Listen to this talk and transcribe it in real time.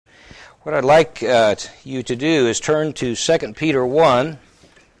What I'd like you to do is turn to 2 Peter 1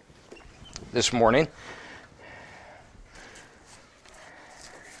 this morning.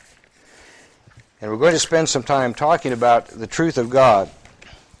 And we're going to spend some time talking about the truth of God.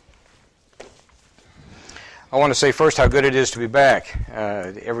 I want to say first how good it is to be back.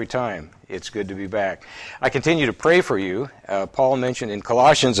 Every time it's good to be back. I continue to pray for you. Paul mentioned in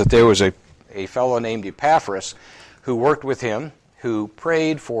Colossians that there was a fellow named Epaphras who worked with him, who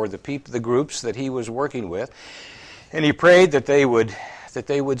prayed for the groups that he was working with, and he prayed that they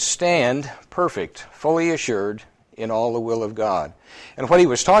would stand perfect, fully assured in all the will of God. And what he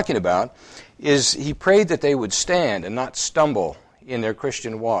was talking about is he prayed that they would stand and not stumble in their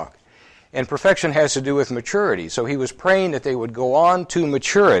Christian walk. And perfection has to do with maturity. So he was praying that they would go on to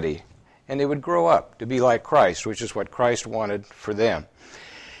maturity and they would grow up to be like Christ, which is what Christ wanted for them.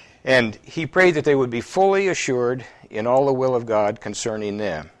 And he prayed that they would be fully assured in all the will of God concerning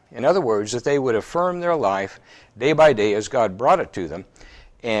them. In other words, that they would affirm their life day by day as God brought it to them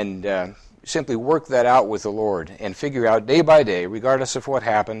and simply work that out with the Lord and figure out day by day, regardless of what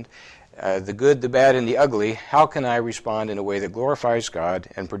happened, the good, the bad, and the ugly, how can I respond in a way that glorifies God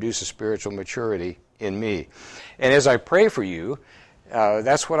and produces spiritual maturity in me? And as I pray for you,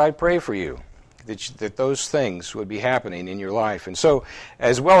 that's what I pray for you. That those things would be happening in your life. And so,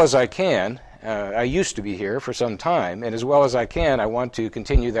 as well as I can, I used to be here for some time, and as well as I can, I want to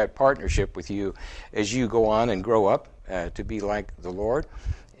continue that partnership with you as you go on and grow up to be like the Lord,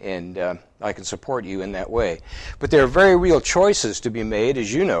 and I can support you in that way. But there are very real choices to be made,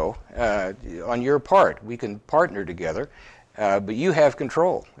 as you know, on your part. We can partner together, but you have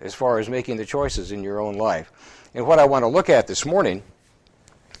control as far as making the choices in your own life. And what I want to look at this morning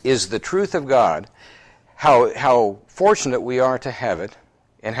is the truth of God, how fortunate we are to have it,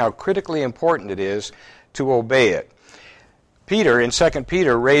 and how critically important it is to obey it. Peter, in 2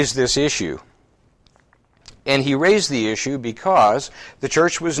 Peter, raised this issue. And he raised the issue because the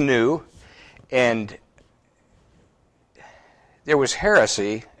church was new, and there was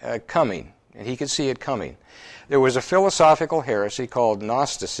heresy coming, and he could see it coming. There was a philosophical heresy called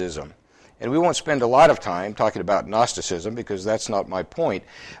Gnosticism. And we won't spend a lot of time talking about Gnosticism because that's not my point.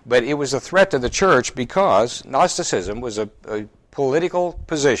 But it was a threat to the church because Gnosticism was a political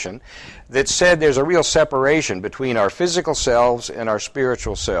position that said there's a real separation between our physical selves and our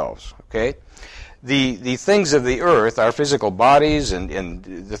spiritual selves. Okay? The things of the earth, our physical bodies and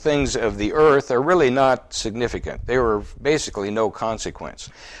the things of the earth are really not significant. They were basically no consequence.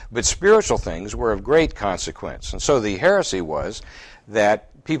 But spiritual things were of great consequence. And so the heresy was that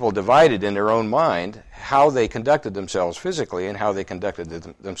people divided in their own mind how they conducted themselves physically and how they conducted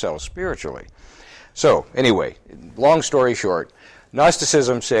themselves spiritually. So, anyway, long story short,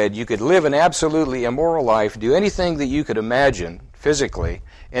 Gnosticism said you could live an absolutely immoral life, do anything that you could imagine physically,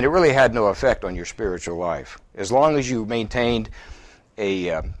 and it really had no effect on your spiritual life. As long as you maintained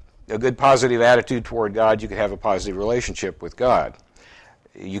a good positive attitude toward God, you could have a positive relationship with God.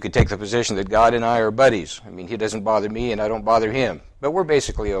 You could take the position that God and I are buddies. I mean, he doesn't bother me and I don't bother him. But we're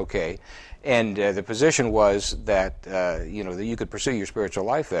basically okay. And the position was that, that you could pursue your spiritual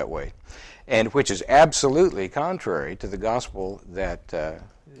life that way. And which is absolutely contrary to the gospel that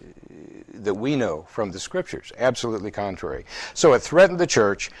we know from the Scriptures. Absolutely contrary. So it threatened the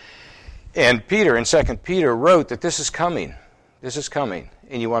church. And Peter, in 2 Peter, wrote that this is coming. This is coming.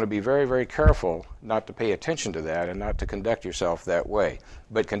 And you want to be very, very careful not to pay attention to that and not to conduct yourself that way.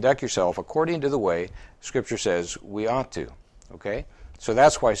 But conduct yourself according to the way Scripture says we ought to. Okay? So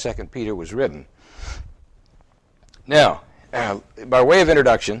that's why 2 Peter was written. Now, by way of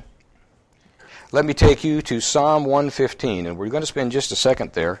introduction, let me take you to Psalm 115. And we're going to spend just a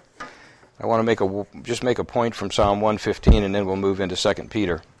second there. I want to just make a point from Psalm 115, and then we'll move into 2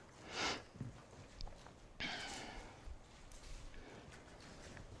 Peter.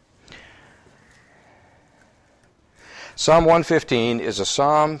 Psalm 115 is a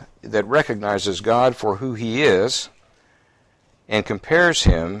psalm that recognizes God for who he is and compares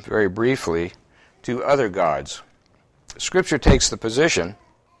him, very briefly, to other gods. Scripture takes the position,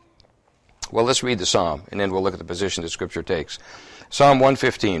 well, let's read the psalm, and then we'll look at the position that Scripture takes. Psalm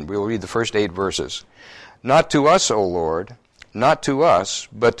 115, we'll read the first 8 verses. Not to us, O Lord, not to us,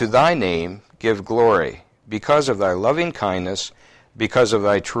 but to thy name give glory, because of thy loving kindness, because of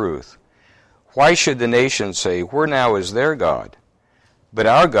thy truth. Why should the nations say, where now is their God? But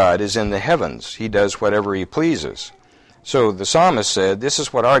our God is in the heavens. He does whatever he pleases. So the psalmist said, this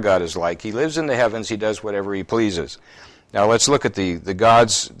is what our God is like. He lives in the heavens. He does whatever he pleases. Now let's look at the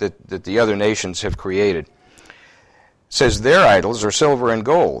gods that the other nations have created. It says, their idols are silver and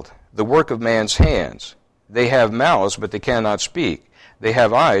gold, the work of man's hands. They have mouths, but they cannot speak. They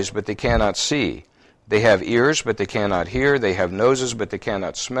have eyes, but they cannot see. They have ears, but they cannot hear. They have noses, but they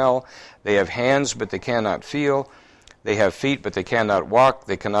cannot smell. They have hands, but they cannot feel. They have feet, but they cannot walk.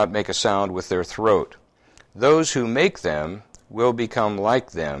 They cannot make a sound with their throat. Those who make them will become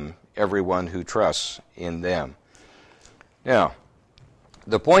like them, everyone who trusts in them. Now,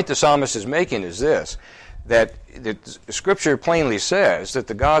 the point the psalmist is making is this, that Scripture plainly says that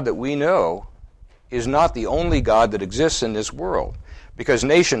the God that we know is not the only God that exists in this world. Because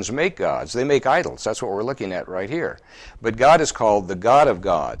nations make gods. They make idols. That's what we're looking at right here. But God is called the God of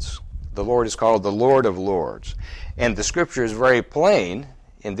gods. The Lord is called the Lord of lords. And the Scripture is very plain,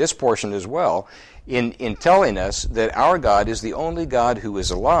 in this portion as well, in telling us that our God is the only God who is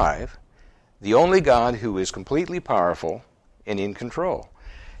alive, the only God who is completely powerful and in control.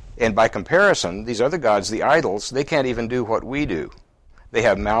 And by comparison, these other gods, the idols, they can't even do what we do. They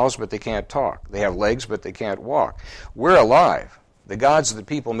have mouths, but they can't talk. They have legs, but they can't walk. We're alive. The gods that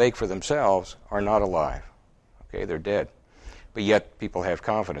people make for themselves are not alive. Okay, they're dead. But yet people have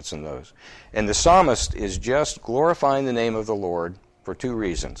confidence in those. And the psalmist is just glorifying the name of the Lord for two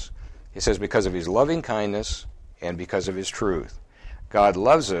reasons. He says because of his loving kindness and because of his truth. God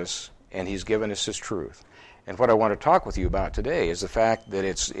loves us, and he's given us his truth. And what I want to talk with you about today is the fact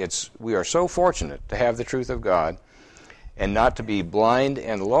that we are so fortunate to have the truth of God and not to be blind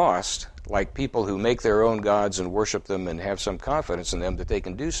and lost like people who make their own gods and worship them and have some confidence in them that they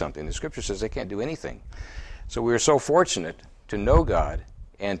can do something. The Scripture says they can't do anything. So we are so fortunate to know God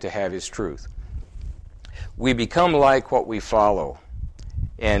and to have his truth. We become like what we follow.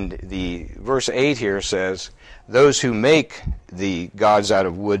 And the verse 8 here says, those who make the gods out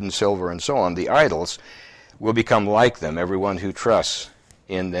of wood and silver and so on, the idols, will become like them, everyone who trusts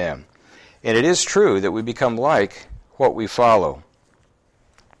in them. And it is true that we become like what we follow.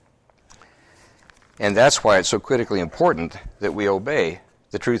 And that's why it's so critically important that we obey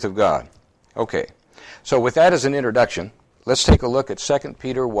the truth of God. Okay, so with that as an introduction, let's take a look at 2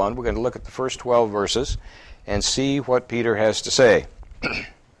 Peter 1. We're going to look at the first 12 verses and see what Peter has to say.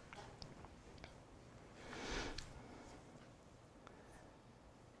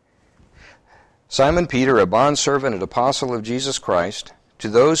 Simon Peter, a bondservant and apostle of Jesus Christ, to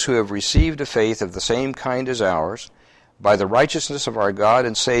those who have received a faith of the same kind as ours, by the righteousness of our God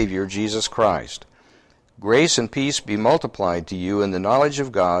and Savior, Jesus Christ. Grace and peace be multiplied to you in the knowledge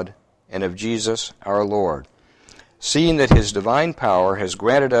of God and of Jesus our Lord, seeing that his divine power has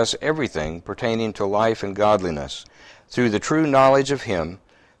granted us everything pertaining to life and godliness, through the true knowledge of him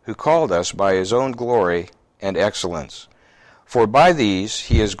who called us by his own glory and excellence. For by these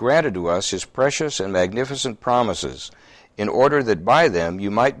he has granted to us his precious and magnificent promises, in order that by them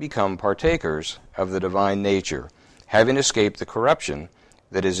you might become partakers of the divine nature, having escaped the corruption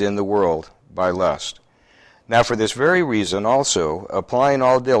that is in the world by lust. Now for this very reason also, applying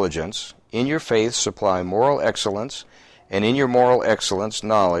all diligence, in your faith supply moral excellence, and in your moral excellence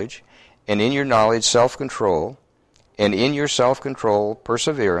knowledge, and in your knowledge self-control, and in your self-control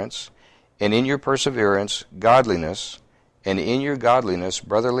perseverance, and in your perseverance godliness, and in your godliness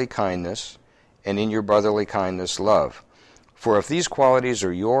brotherly kindness, and in your brotherly kindness love. For if these qualities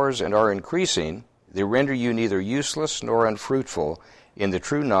are yours and are increasing, they render you neither useless nor unfruitful in the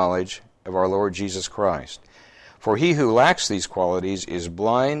true knowledge of our Lord Jesus Christ. For he who lacks these qualities is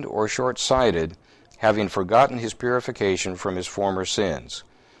blind or short-sighted, having forgotten his purification from his former sins.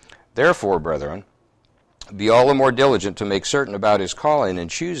 Therefore, brethren, be all the more diligent to make certain about his calling and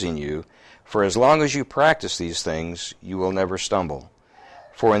choosing you, for as long as you practice these things, you will never stumble.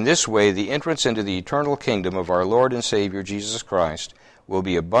 For in this way the entrance into the eternal kingdom of our Lord and Savior Jesus Christ will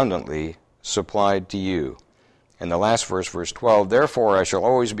be abundantly supplied to you. And the last verse, verse 12, therefore I shall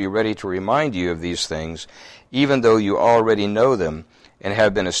always be ready to remind you of these things, even though you already know them and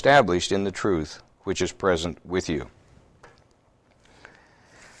have been established in the truth which is present with you.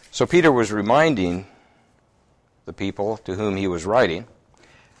 So Peter was reminding the people to whom he was writing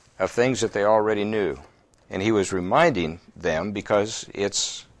of things that they already knew. And he was reminding them because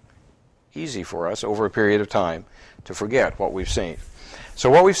it's easy for us over a period of time to forget what we've seen. So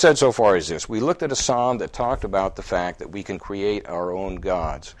what we've said so far is this. We looked at a psalm that talked about the fact that we can create our own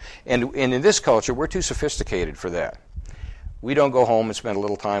gods. And in this culture, we're too sophisticated for that. We don't go home and spend a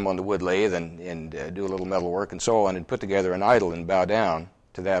little time on the wood lathe and do a little metal work and so on and put together an idol and bow down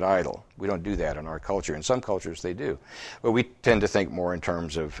to that idol. We don't do that in our culture. In some cultures they do. But we tend to think more in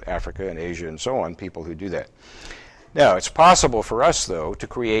terms of Africa and Asia and so on, people who do that. Now, it's possible for us, though, to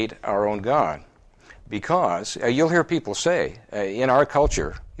create our own God. Because you'll hear people say, in our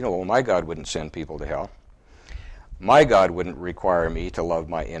culture, well, my God wouldn't send people to hell. My God wouldn't require me to love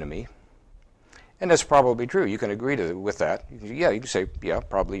my enemy. And that's probably true. You can agree with that. You can say, yeah,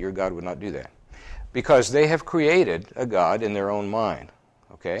 probably your God would not do that. Because they have created a God in their own mind.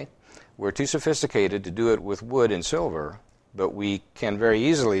 Okay? We're too sophisticated to do it with wood and silver, but we can very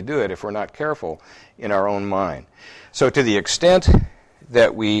easily do it if we're not careful in our own mind. So to the extent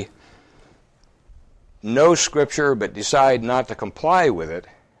that we know Scripture but decide not to comply with it,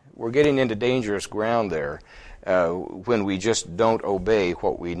 we're getting into dangerous ground there when we just don't obey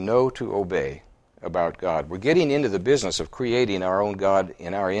what we know to obey about God. We're getting into the business of creating our own God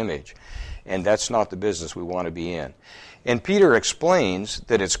in our image, and that's not the business we want to be in. And Peter explains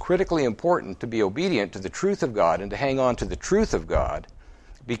that it's critically important to be obedient to the truth of God and to hang on to the truth of God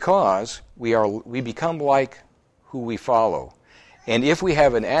because we become like who we follow. And if we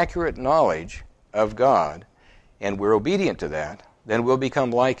have an accurate knowledge of God and we're obedient to that, then we'll become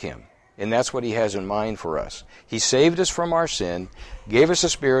like Him. And that's what He has in mind for us. He saved us from our sin, gave us a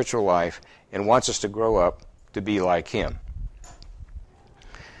spiritual life, and wants us to grow up to be like Him.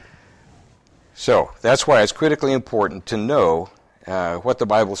 So that's why it's critically important to know what the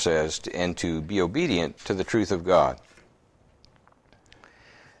Bible says and to be obedient to the truth of God.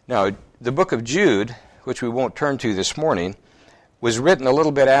 Now, the book of Jude, which we won't turn to this morning, was written a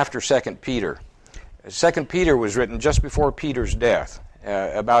little bit after 2 Peter. 2 Peter was written just before Peter's death,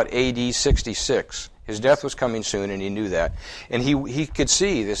 about AD 66. His death was coming soon, and he knew that. And he could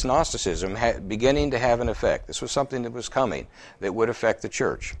see this Gnosticism beginning to have an effect. This was something that was coming that would affect the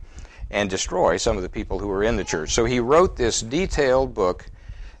church and destroy some of the people who were in the church. So he wrote this detailed book,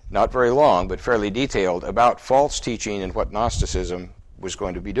 not very long, but fairly detailed, about false teaching and what Gnosticism was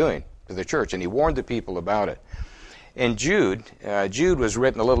going to be doing to the church. And he warned the people about it. And Jude was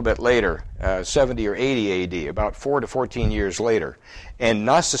written a little bit later, 70 or 80 AD, about 4 to 14 years later. And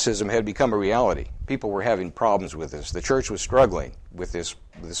Gnosticism had become a reality. People were having problems with this. The church was struggling with this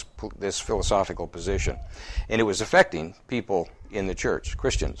philosophical position. And it was affecting people in the church,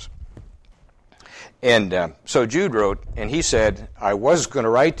 Christians. And so Jude wrote, and he said, I was going to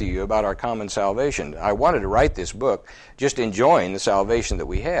write to you about our common salvation. I wanted to write this book just enjoying the salvation that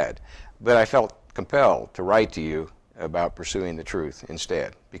we had, but I felt compelled to write to you about pursuing the truth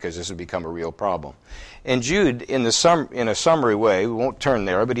instead, because this had become a real problem. And Jude, in a summary way, we won't turn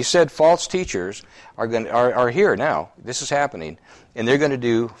there, but he said false teachers are here now. This is happening, and they're going to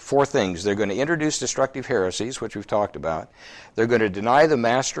do 4 things. They're going to introduce destructive heresies, which we've talked about. They're going to deny the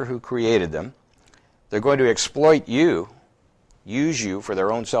master who created them. They're going to exploit you, use you for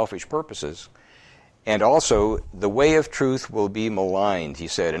their own selfish purposes. And also, the way of truth will be maligned, he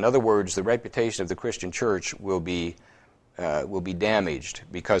said. In other words, the reputation of the Christian church will be damaged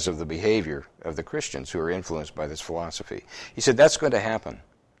because of the behavior of the Christians who are influenced by this philosophy. He said that's going to happen.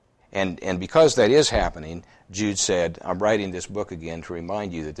 And because that is happening, Jude said, I'm writing this book again to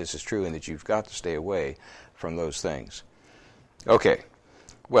remind you that this is true and that you've got to stay away from those things. Okay,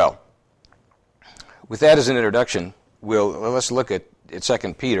 well, with that as an introduction, let's look at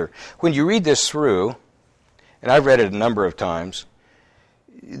 2 Peter. When you read this through, and I've read it a number of times,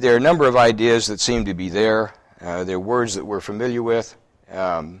 there are a number of ideas that seem to be there. There are words that we're familiar with.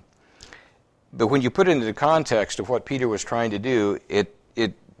 But when you put it into the context of what Peter was trying to do, it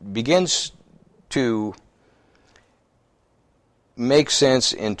begins to make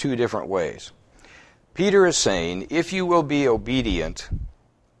sense in 2 different ways. Peter is saying, if you will be obedient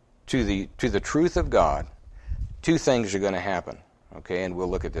to the truth of God, 2 things are going to happen. Okay, and we'll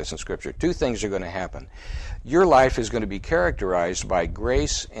look at this in Scripture. 2 things are going to happen. Your life is going to be characterized by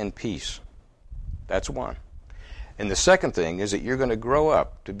grace and peace. That's one. And the second thing is that you're going to grow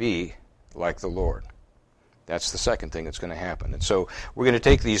up to be like the Lord. That's the second thing that's going to happen. And so we're going to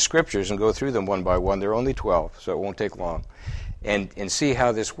take these Scriptures and go through them one by one. They're only 12, so it won't take long. And see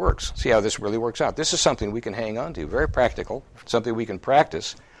how this works. See how this really works out. This is something we can hang on to. Very practical. Something we can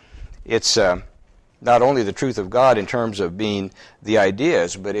practice. It's not only the truth of God in terms of being the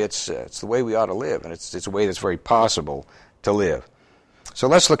ideas, but it's the way we ought to live, and it's a way that's very possible to live. So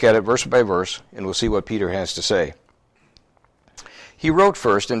let's look at it verse by verse, and we'll see what Peter has to say. He wrote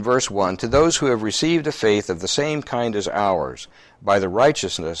first in verse 1, to those who have received a faith of the same kind as ours, by the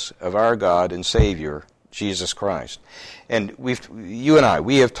righteousness of our God and Savior, Jesus Christ. And you and I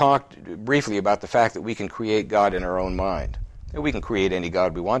have talked briefly about the fact that we can create God in our own mind. And we can create any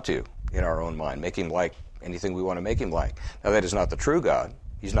God we want to in our own mind, make him like anything we want to make him like. Now, that is not the true God.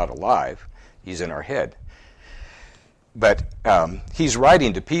 He's not alive. He's in our head. But he's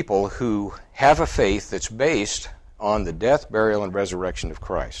writing to people who have a faith that's based on the death, burial, and resurrection of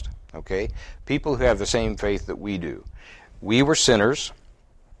Christ. Okay? People who have the same faith that we do. We were sinners.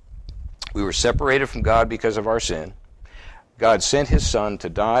 We were separated from God because of our sin. God sent his Son to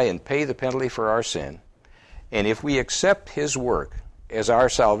die and pay the penalty for our sin. And if we accept his work as our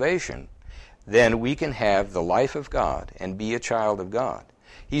salvation, then we can have the life of God and be a child of God.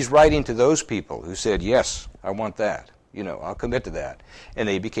 He's writing to those people who said, yes, I want that. I'll commit to that. And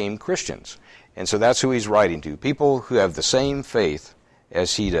they became Christians. And so that's who he's writing to, people who have the same faith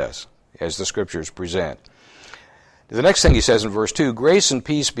as he does, as the Scriptures present. The next thing he says in verse 2, grace and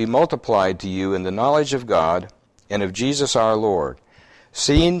peace be multiplied to you in the knowledge of God and of Jesus our Lord,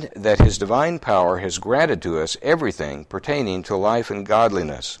 seeing that his divine power has granted to us everything pertaining to life and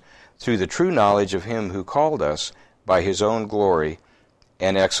godliness, through the true knowledge of him who called us by his own glory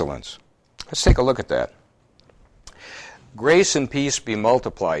and excellence. Let's take a look at that. Grace and peace be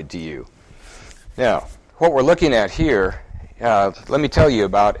multiplied to you. Now, what we're looking at here, let me tell you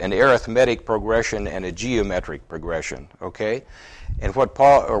about an arithmetic progression and a geometric progression, okay? And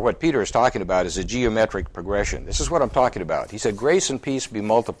what Peter is talking about is a geometric progression. This is what I'm talking about. He said, grace and peace be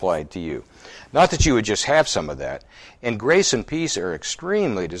multiplied to you. Not that you would just have some of that. And grace and peace are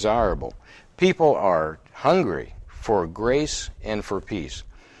extremely desirable. People are hungry for grace and for peace.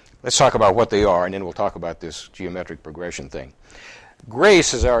 Let's talk about what they are, and then we'll talk about this geometric progression thing.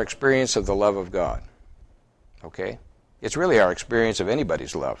 Grace is our experience of the love of God. Okay? It's really our experience of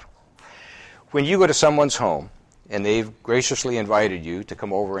anybody's love. When you go to someone's home, and they've graciously invited you to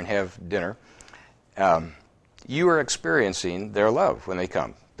come over and have dinner, you are experiencing their love when they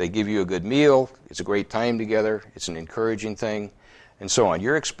come. They give you a good meal, it's a great time together, it's an encouraging thing, and so on.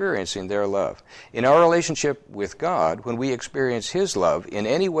 You're experiencing their love. In our relationship with God, when we experience his love in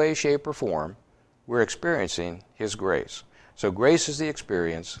any way, shape, or form, we're experiencing his grace. So grace is the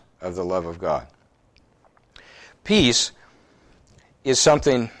experience of the love of God. Peace is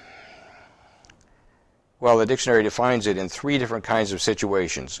something, well, the dictionary defines it in 3 different kinds of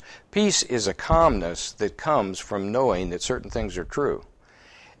situations. Peace is a calmness that comes from knowing that certain things are true.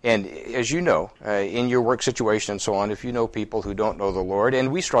 And as you know, in your work situation and so on, if you know people who don't know the Lord,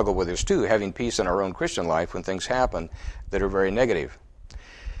 and we struggle with this too, having peace in our own Christian life when things happen that are very negative.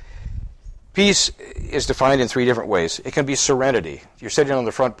 Peace is defined in 3 different ways. It can be serenity. You're sitting on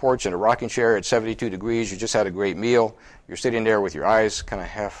the front porch in a rocking chair at 72 degrees. You just had a great meal. You're sitting there with your eyes kind of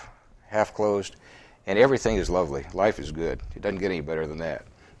half closed, and everything is lovely. Life is good. It doesn't get any better than that.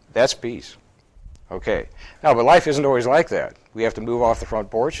 That's peace. Okay. Now, but life isn't always like that. We have to move off the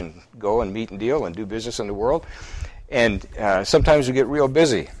front porch and go and meet and deal and do business in the world. And sometimes we get real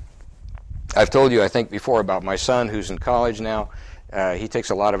busy. I've told you, I think, before about my son who's in college now. He takes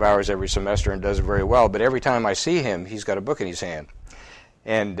a lot of hours every semester and does it very well. But every time I see him, he's got a book in his hand.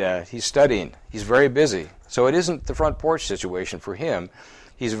 And he's studying. He's very busy. So it isn't the front porch situation for him.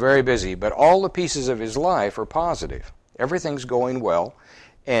 He's very busy. But all the pieces of his life are positive. Everything's going well.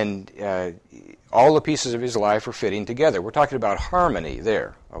 And all the pieces of his life are fitting together. We're talking about harmony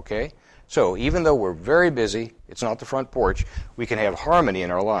there, okay? So even though we're very busy, it's not the front porch, we can have harmony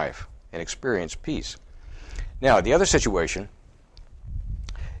in our life and experience peace. Now, the other situation,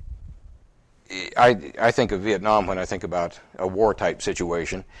 I think of Vietnam when I think about a war-type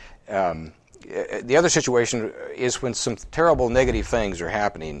situation. The other situation is when some terrible negative things are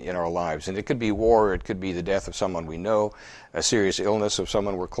happening in our lives. And it could be war, or it could be the death of someone we know, a serious illness of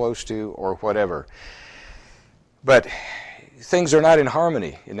someone we're close to, or whatever. But things are not in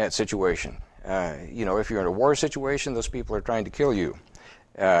harmony in that situation. If you're in a war situation, those people are trying to kill you.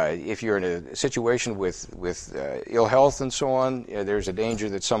 If you're in a situation with ill health and so on, there's a danger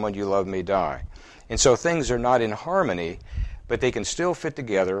that someone you love may die. And so things are not in harmony, but they can still fit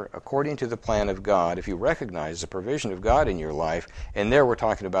together according to the plan of God if you recognize the provision of God in your life. And there we're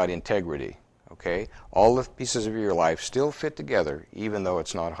talking about integrity, okay? All the pieces of your life still fit together even though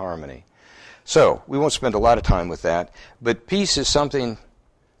it's not harmony. So we won't spend a lot of time with that, but peace is something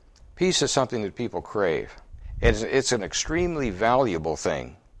that people crave. It's an extremely valuable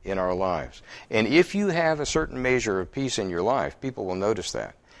thing in our lives. And if you have a certain measure of peace in your life, people will notice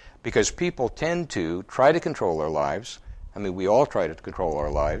that. Because people tend to try to control their lives. I mean, we all try to control our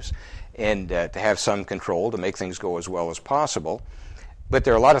lives and to have some control to make things go as well as possible. But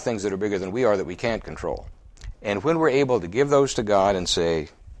there are a lot of things that are bigger than we are that we can't control. And when we're able to give those to God and say,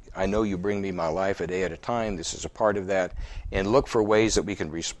 I know you bring me my life a day at a time, this is a part of that, and look for ways that we can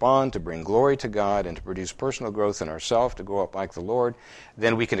respond to bring glory to God and to produce personal growth in ourselves, to grow up like the Lord,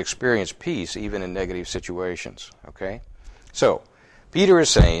 then we can experience peace even in negative situations. Okay? So, Peter is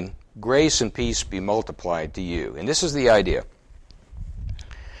saying, grace and peace be multiplied to you. And this is the idea.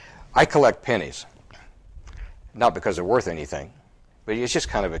 I collect pennies. Not because they're worth anything, but it's just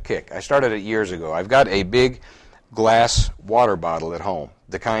kind of a kick. I started it years ago. I've got a big glass water bottle at home,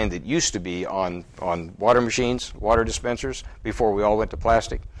 the kind that used to be on water machines, water dispensers, before we all went to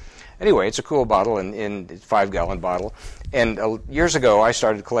plastic. Anyway, it's a cool bottle, and it's a 5-gallon bottle. And years ago, I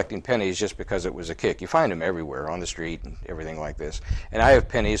started collecting pennies just because it was a kick. You find them everywhere, on the street and everything like this. And I have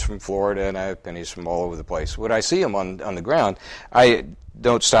pennies from Florida, and I have pennies from all over the place. When I see them on the ground, I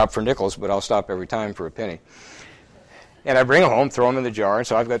don't stop for nickels, but I'll stop every time for a penny. And I bring them home, throw them in the jar, and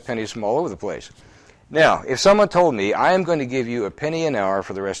so I've got pennies from all over the place. Now, if someone told me, I am going to give you a penny an hour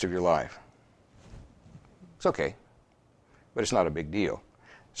for the rest of your life, it's okay, but it's not a big deal.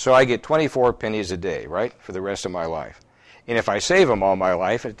 So I get 24 pennies a day, right, for the rest of my life. And if I save them all my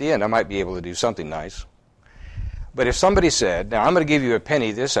life, at the end I might be able to do something nice. But if somebody said, now I'm going to give you a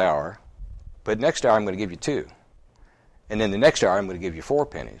penny this hour, but next hour I'm going to give you 2. And then the next hour I'm going to give you 4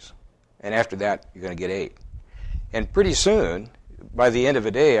 pennies. And after that, you're going to get 8. And pretty soon, by the end of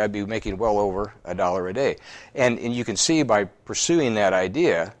a day, I'd be making well over $1 a day. And you can see by pursuing that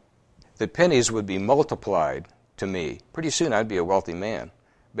idea that pennies would be multiplied to me. Pretty soon I'd be a wealthy man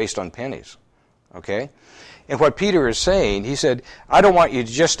based on pennies. Okay? And what Peter is saying, he said, I don't want you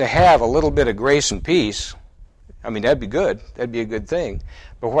just to have a little bit of grace and peace. I mean, that'd be good. That'd be a good thing.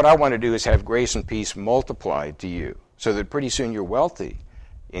 But what I want to do is have grace and peace multiplied to you so that pretty soon you're wealthy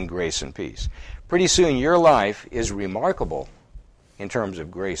in grace and peace. Pretty soon your life is remarkable in terms of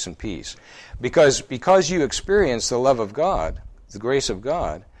grace and peace. Because you experience the love of God, the grace of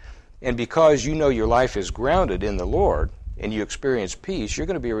God, and because you know your life is grounded in the Lord and you experience peace, you're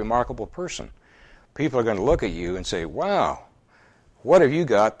going to be a remarkable person. People are going to look at you and say, wow, what have you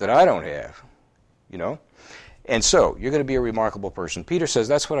got that I don't have? You know? And so, you're going to be a remarkable person. Peter says,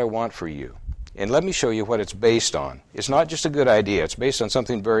 that's what I want for you. And let me show you what it's based on. It's not just a good idea. It's based on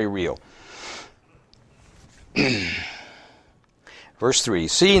something very real. Verse 3,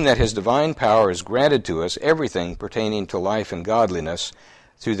 seeing that his divine power has granted to us everything pertaining to life and godliness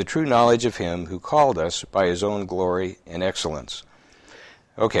through the true knowledge of him who called us by his own glory and excellence.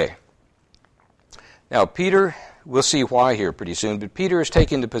 Okay. Now, Peter, we'll see why here pretty soon, but Peter is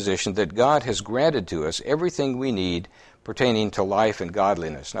taking the position that God has granted to us everything we need pertaining to life and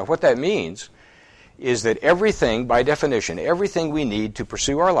godliness. Now, what that means is that everything, by definition, everything we need to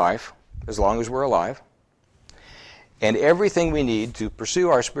pursue our life, as long as we're alive, and everything we need to pursue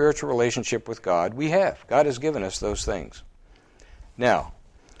our spiritual relationship with God, we have. God has given us those things. Now,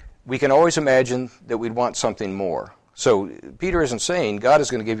 we can always imagine that we'd want something more. So Peter isn't saying God is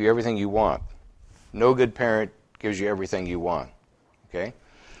going to give you everything you want. No good parent gives you everything you want. Okay?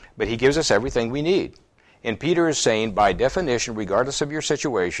 But he gives us everything we need. And Peter is saying, by definition, regardless of your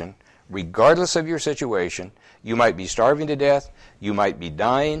situation, you might be starving to death, you might be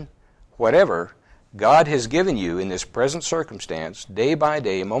dying, whatever, God has given you in this present circumstance, day by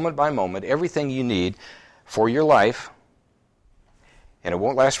day, moment by moment, everything you need for your life. And it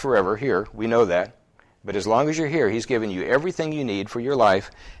won't last forever here, we know that. But as long as you're here, he's given you everything you need for your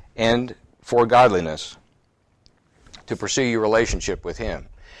life and for godliness to pursue your relationship with him.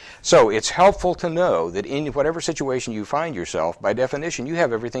 So it's helpful to know that in whatever situation you find yourself, by definition, you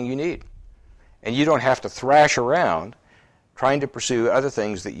have everything you need. And you don't have to thrash around trying to pursue other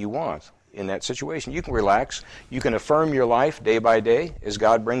things that you want in that situation. You can relax. You can affirm your life day by day as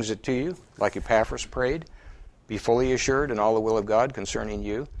God brings it to you, like Epaphras prayed. Be fully assured in all the will of God concerning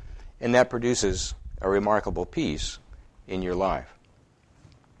you. And that produces a remarkable peace in your life.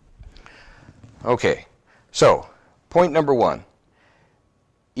 Okay, so point number 1.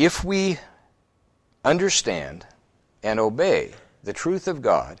 If we understand and obey the truth of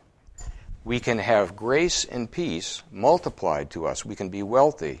God, we can have grace and peace multiplied to us. We can be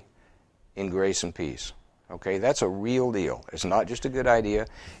wealthy in grace and peace. Okay, that's a real deal. It's not just a good idea.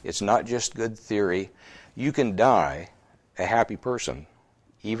 It's not just good theory. You can die a happy person,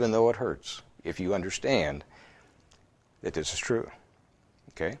 even though it hurts, if you understand that this is true.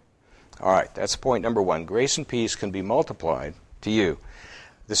 Okay? All right, that's point number 1. Grace and peace can be multiplied to you.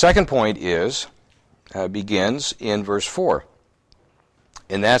 The second point begins in verse 4.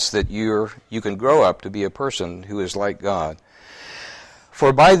 And that's that you can grow up to be a person who is like God.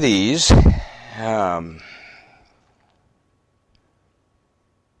 For by these,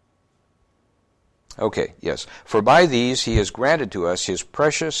 for by these he has granted to us his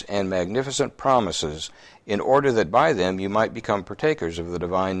precious and magnificent promises, in order that by them you might become partakers of the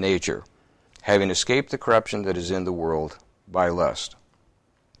divine nature, having escaped the corruption that is in the world by lust.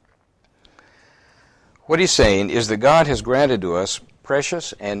 What he's saying is that God has granted to us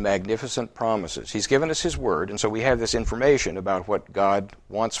precious and magnificent promises. He's given us his word, and so we have this information about what God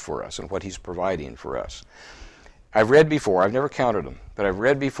wants for us and what he's providing for us. I've read before, I've never counted them, but but I've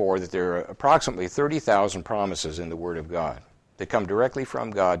read before that there are approximately 30,000 promises in the Word of God that come directly from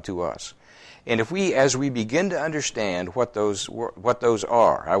God to us. And as we begin to understand what those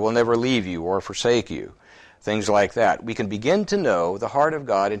are, I will never leave you or forsake you, things like that, we can begin to know the heart of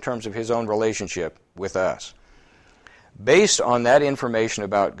God in terms of His own relationship with us. Based on that information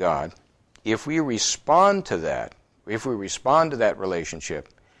about God, if we respond to that relationship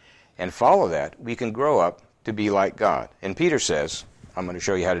and follow that, we can grow up to be like God. And Peter says, I'm going to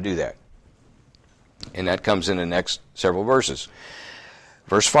show you how to do that. And that comes in the next several verses.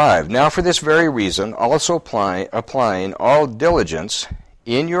 Verse 5, now for this very reason, also applying all diligence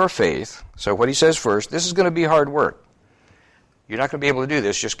in your faith. So what he says first, this is going to be hard work. You're not going to be able to do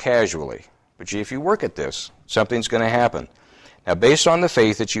this just casually. But if you work at this, something's going to happen. Now, based on the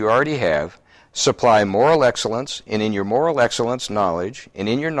faith that you already have, supply moral excellence, and in your moral excellence, knowledge, and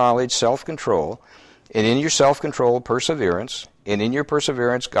in your knowledge, self-control, and in your self-control, perseverance, and in your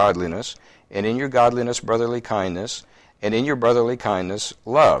perseverance, godliness, and in your godliness, brotherly kindness, and in your brotherly kindness,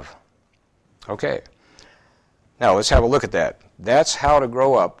 love. Okay. Now, let's have a look at that. That's how to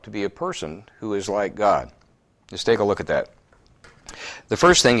grow up to be a person who is like God. Let's take a look at that. The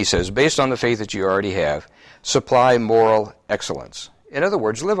first thing he says, based on the faith that you already have, supply moral excellence. In other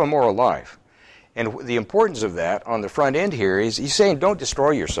words, live a moral life. And the importance of that on the front end here is he's saying don't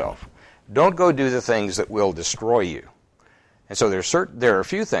destroy yourself. Don't go do the things that will destroy you. And so there are a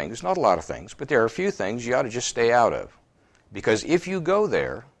few things, not a lot of things, but there are a few things you ought to just stay out of. Because if you go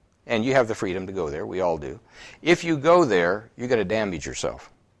there, and you have the freedom to go there, we all do, if you go there, you're going to damage yourself.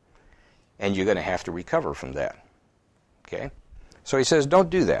 And you're going to have to recover from that. Okay? So he says, don't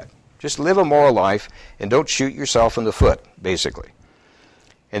do that. Just live a moral life and don't shoot yourself in the foot, basically.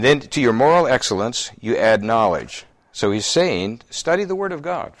 And then to your moral excellence, you add knowledge. So he's saying, study the Word of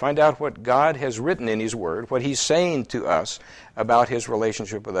God. Find out what God has written in His Word, what He's saying to us about His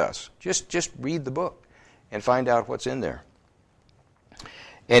relationship with us. Just read the book and find out what's in there.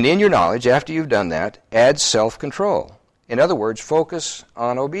 And in your knowledge, after you've done that, add self-control. In other words, focus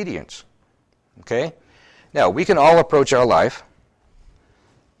on obedience. Okay? Now, we can all approach our life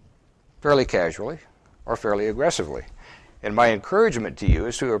fairly casually or fairly aggressively. And my encouragement to you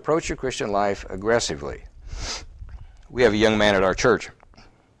is to approach your Christian life aggressively. We have a young man at our church,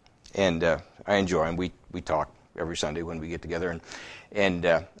 and I enjoy him. We talk every Sunday when we get together, and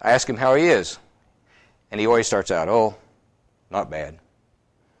I ask him how he is. And he always starts out, oh, not bad.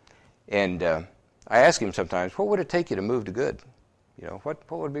 And I ask him sometimes, what would it take you to move to good? You know, what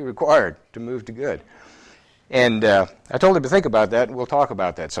would be required to move to good? And I told him to think about that, and we'll talk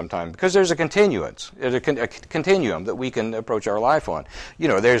about that sometime, because there's a continuance. There's a continuum that we can approach our life on. You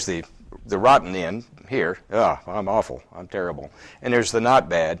know, there's the rotten end here. Oh, I'm awful. I'm terrible. And there's the not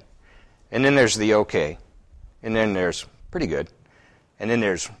bad. And then there's the okay. And then there's pretty good. And then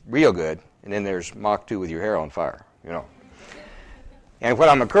there's real good. And then there's Mach 2 with your hair on fire, you know. And what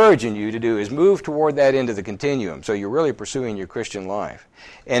I'm encouraging you to do is move toward that end of the continuum, so you're really pursuing your Christian life.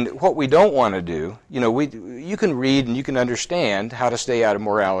 And what we don't want to do, you know, you can read and you can understand how to stay out of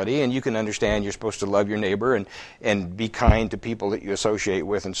morality, and you can understand you're supposed to love your neighbor and be kind to people that you associate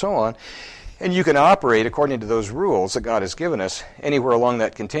with and so on. And you can operate according to those rules that God has given us anywhere along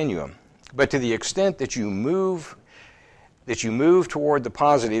that continuum. But to the extent that you move toward the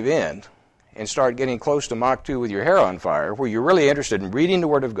positive end, and start getting close to Mach 2 with your hair on fire, where you're really interested in reading the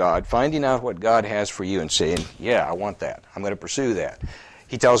Word of God, finding out what God has for you, and saying, yeah, I want that. I'm going to pursue that.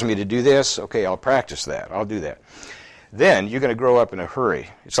 He tells me to do this. Okay, I'll practice that. I'll do that. Then you're going to grow up in a hurry.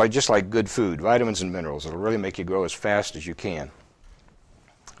 It's just like good food, vitamins and minerals. It'll really make you grow as fast as you can.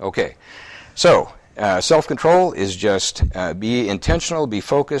 Okay, so self-control is just be intentional, be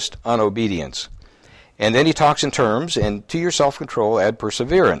focused on obedience. And then he talks in terms, and to your self-control add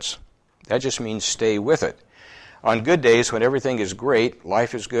perseverance. That just means stay with it. On good days when everything is great,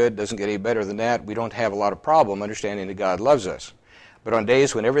 life is good, doesn't get any better than that, we don't have a lot of problem understanding that God loves us. But on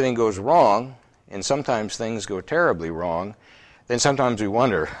days when everything goes wrong, and sometimes things go terribly wrong, then sometimes we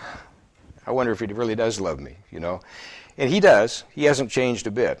wonder, I wonder if He really does love me, you know. And He does. He hasn't changed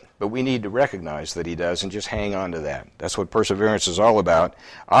a bit. But we need to recognize that He does and just hang on to that. That's what perseverance is all about,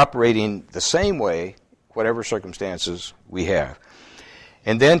 operating the same way, whatever circumstances we have.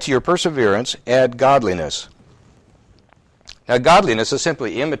 And then to your perseverance, add godliness. Now, godliness is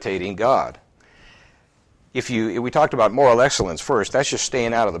simply imitating God. If we talked about moral excellence first, that's just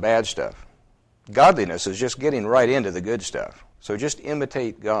staying out of the bad stuff. Godliness is just getting right into the good stuff. So just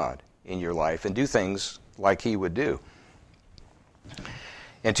imitate God in your life and do things like He would do.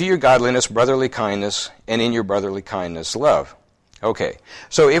 And to your godliness, brotherly kindness, and in your brotherly kindness, love. Okay,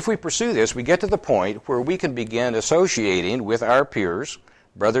 so if we pursue this, we get to the point where we can begin associating with our peers,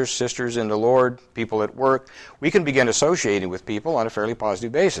 brothers, sisters in the Lord, people at work. We can begin associating with people on a fairly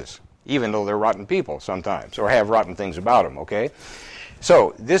positive basis, even though they're rotten people sometimes, or have rotten things about them, okay?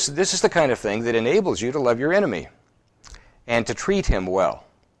 So this is the kind of thing that enables you to love your enemy and to treat him well.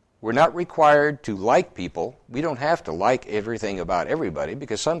 We're not required to like people. We don't have to like everything about everybody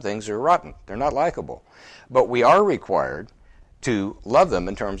because some things are rotten. They're not likable. But we are required to love them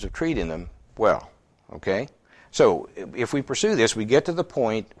in terms of treating them well, okay? So if we pursue this, we get to the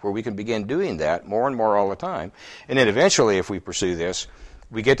point where we can begin doing that more and more all the time. And then eventually, if we pursue this,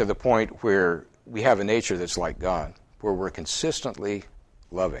 we get to the point where we have a nature that's like God, where we're consistently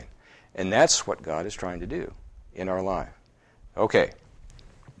loving. And that's what God is trying to do in our life. Okay.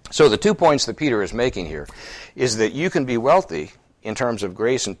 So the 2 points that Peter is making here is that you can be wealthy in terms of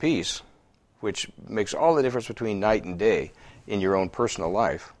grace and peace, which makes all the difference between night and day in your own personal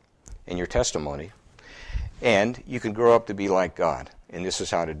life, in your testimony, and you can grow up to be like God. And this is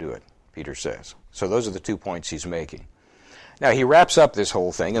how to do it, Peter says. So those are the 2 points he's making. Now he wraps up this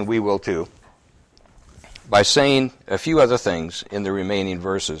whole thing, and we will too, by saying a few other things in the remaining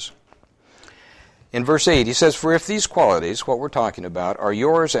verses. In verse 8, he says, "For if these qualities, what we're talking about, are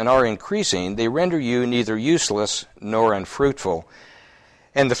yours and are increasing, they render you neither useless nor unfruitful."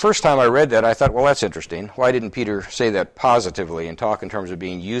 And the first time I read that, I thought, well, that's interesting. Why didn't Peter say that positively and talk in terms of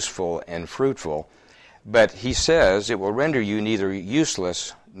being useful and fruitful? But he says it will render you neither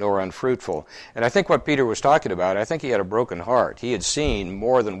useless nor unfruitful. And I think what Peter was talking about, I think he had a broken heart. He had seen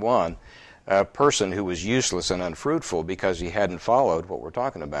more than one person who was useless and unfruitful because he hadn't followed what we're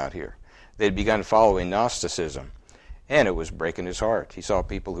talking about here. They'd begun following Gnosticism, and it was breaking his heart. He saw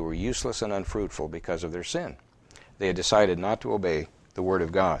people who were useless and unfruitful because of their sin. They had decided not to obey the Word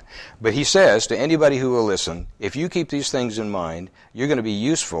of God. But he says to anybody who will listen, if you keep these things in mind, you're going to be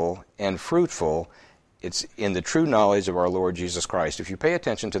useful and fruitful. It's in the true knowledge of our Lord Jesus Christ. If you pay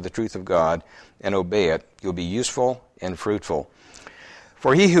attention to the truth of God and obey it, you'll be useful and fruitful.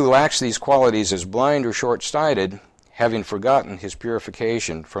 For he who lacks these qualities is blind or short-sighted, having forgotten his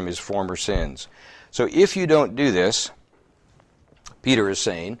purification from his former sins. So if you don't do this, Peter is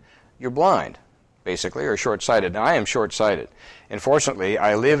saying, you're blind, basically, or short-sighted. Now, I am short-sighted. And fortunately,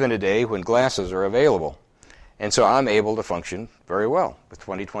 I live in a day when glasses are available. And so I'm able to function very well with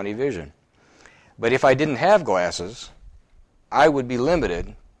 20/20 vision. But if I didn't have glasses, I would be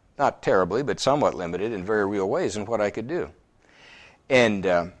limited, not terribly, but somewhat limited in very real ways in what I could do.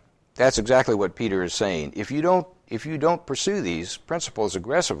 And that's exactly what Peter is saying. If you don't pursue these principles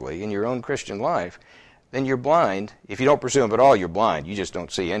aggressively in your own Christian life, then you're blind. If you don't pursue them at all, you're blind. You just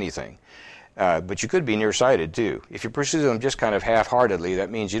don't see anything. But you could be nearsighted too. If you pursue them just kind of half-heartedly, that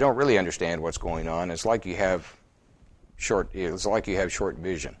means you don't really understand what's going on. It's like you have short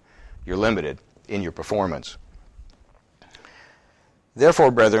vision. You're limited in your performance. Therefore,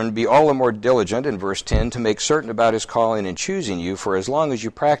 brethren, be all the more diligent, in verse 10, to make certain about his calling and choosing you, for as long as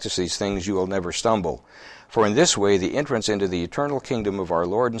you practice these things, you will never stumble. For in this way the entrance into the eternal kingdom of our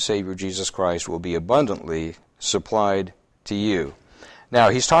Lord and Savior Jesus Christ will be abundantly supplied to you. Now,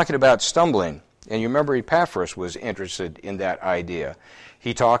 he's talking about stumbling, and you remember Epaphras was interested in that idea.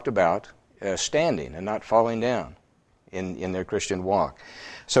 He talked about standing and not falling down in their Christian walk.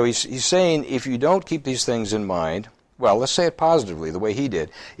 So he's saying if you don't keep these things in mind, well, let's say it positively, the way he did.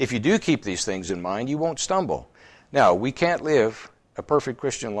 If you do keep these things in mind, you won't stumble. Now, we can't live a perfect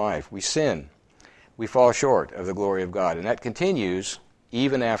Christian life. We sin. We fall short of the glory of God, and that continues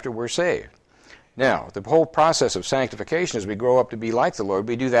even after we're saved. Now, the whole process of sanctification, as we grow up to be like the Lord,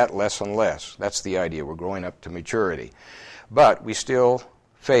 we do that less and less. That's the idea. We're growing up to maturity. But we still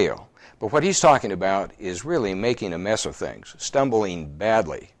fail. But what he's talking about is really making a mess of things, stumbling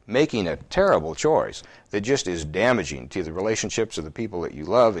badly, making a terrible choice that just is damaging to the relationships of the people that you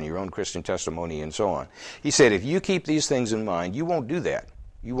love and your own Christian testimony and so on. He said, if you keep these things in mind, you won't do that.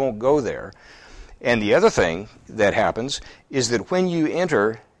 You won't go there. And the other thing that happens is that when you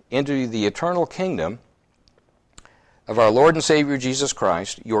enter into the eternal kingdom of our Lord and Savior Jesus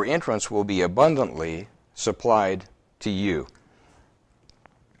Christ, your entrance will be abundantly supplied to you.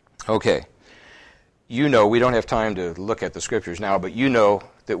 Okay, you know, we don't have time to look at the scriptures now, but you know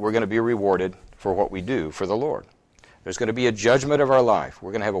that we're going to be rewarded for what we do for the Lord. There's going to be a judgment of our life.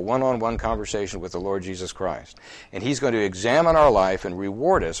 We're going to have a one-on-one conversation with the Lord Jesus Christ. And he's going to examine our life and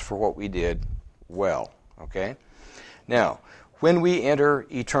reward us for what we did well. Okay? Now, when we enter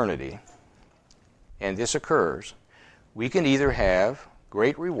eternity, and this occurs, we can either have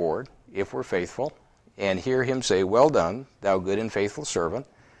great reward if we're faithful and hear him say, well done, thou good and faithful servant,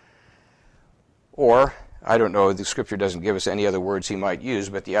 or I don't know, the Scripture doesn't give us any other words he might use,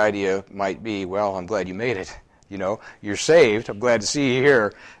 but the idea might be, well, I'm glad you made it. You know, you're saved, I'm glad to see you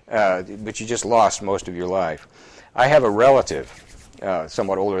here, but you just lost most of your life. I have a relative,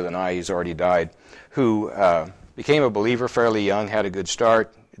 somewhat older than I, he's already died, who became a believer fairly young, had a good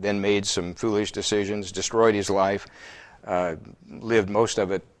start, then made some foolish decisions, destroyed his life, lived most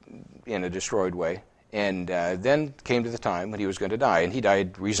of it in a destroyed way, and then came to the time when he was going to die. And he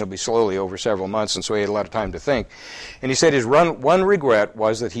died reasonably slowly over several months, and so he had a lot of time to think. And he said his one regret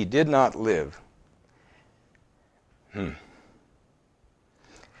was that he did not live.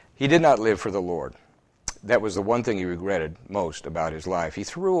 He did not live for the Lord. That was the one thing he regretted most about his life. He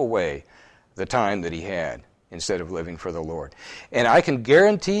threw away the time that he had instead of living for the Lord. And I can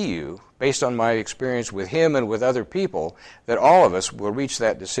guarantee you, based on my experience with him and with other people, that all of us will reach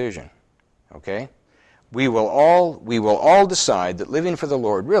that decision. Okay? We will all decide that living for the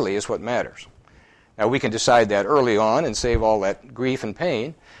Lord really is what matters. Now, we can decide that early on and save all that grief and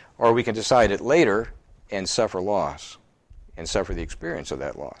pain, or we can decide it later and suffer loss, and suffer the experience of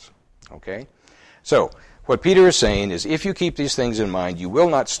that loss. Okay? So, what Peter is saying is, if you keep these things in mind, you will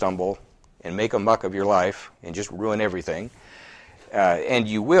not stumble and make a muck of your life and just ruin everything. And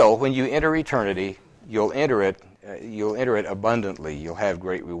you will, when you enter eternity, you'll enter it abundantly. You'll have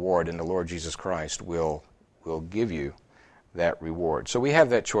great reward, and the Lord Jesus Christ will give you that reward. So we have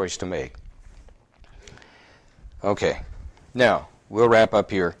that choice to make. Okay. Now, we'll wrap up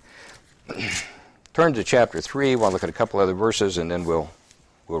here. Turn to chapter 3. We'll look at a couple other verses, and then we'll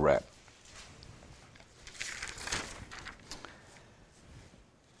wrap.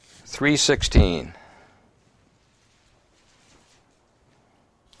 3:16.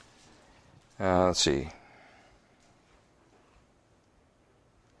 Let's see.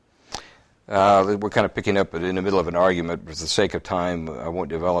 We're kind of picking up in the middle of an argument. For the sake of time, I won't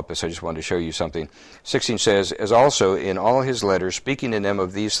develop this. I just wanted to show you something. 16 says, as also in all his letters, speaking in them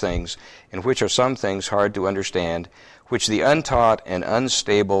of these things, in which are some things hard to understand, which the untaught and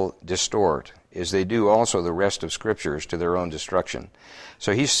unstable distort, as they do also the rest of Scriptures to their own destruction.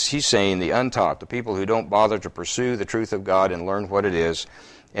 So he's saying the untaught, the people who don't bother to pursue the truth of God and learn what it is,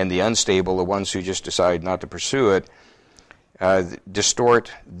 and the unstable, the ones who just decide not to pursue it,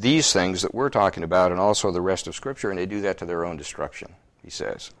 distort these things that we're talking about and also the rest of Scripture, and they do that to their own destruction, he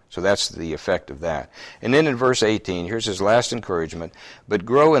says. So that's the effect of that. And then in verse 18, here's his last encouragement, but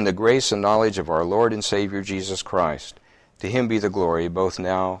grow in the grace and knowledge of our Lord and Savior Jesus Christ. To him be the glory, both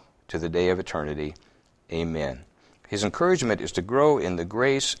now to the day of eternity. Amen. His encouragement is to grow in the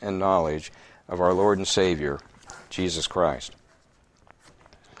grace and knowledge of our Lord and Savior, Jesus Christ.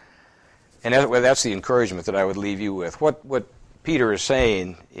 And that's the encouragement that I would leave you with. What Peter is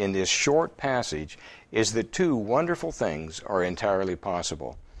saying in this short passage is that two wonderful things are entirely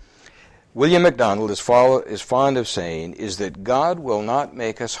possible. William MacDonald is fond of saying is that God will not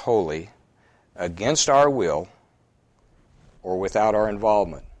make us holy against our will or without our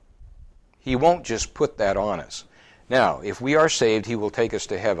involvement. He won't just put that on us. Now, if we are saved, he will take us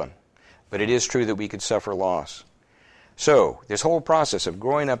to heaven. But it is true that we could suffer loss. So, this whole process of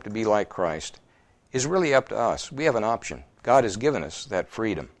growing up to be like Christ is really up to us. We have an option. God has given us that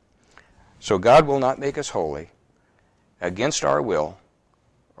freedom. So God will not make us holy against our will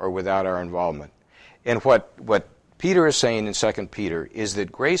or without our involvement. And what Peter is saying in 2 Peter is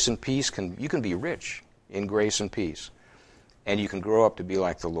that grace and peace you can be rich in grace and peace. And you can grow up to be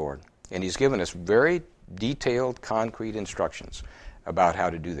like the Lord. And he's given us very detailed, concrete instructions about how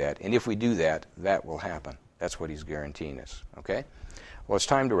to do that. And if we do that, that will happen. That's what he's guaranteeing us. Okay? Well, it's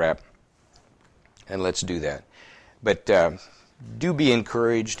time to wrap. And let's do that. But do be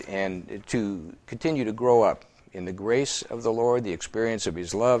encouraged and to continue to grow up in the grace of the Lord, the experience of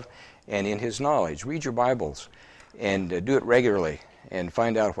his love, and in his knowledge. Read your Bibles and do it regularly and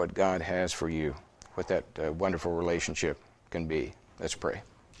find out what God has for you, what that wonderful relationship can be. Let's pray.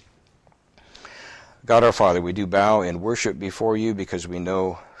 God our Father, we do bow and worship before you because we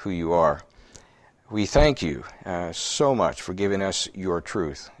know who you are. We thank you so much for giving us your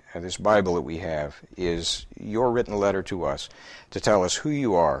truth. This Bible that we have is your written letter to us to tell us who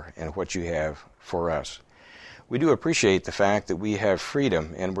you are and what you have for us. We do appreciate the fact that we have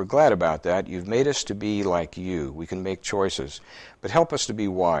freedom, and we're glad about that. You've made us to be like you. We can make choices, but help us to be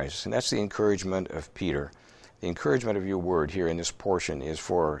wise. And that's the encouragement of Peter. The encouragement of your word here in this portion is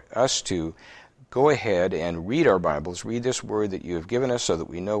for us to go ahead and read our Bibles, read this word that you have given us so that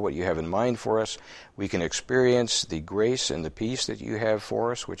we know what you have in mind for us. We can experience the grace and the peace that you have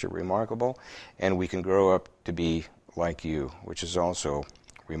for us, which are remarkable, and we can grow up to be like you, which is also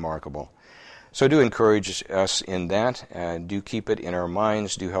remarkable. So do encourage us in that. Do keep it in our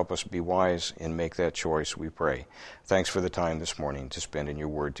minds. Do help us be wise and make that choice, we pray. Thanks for the time this morning to spend in your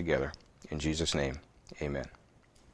word together. In Jesus' name, amen.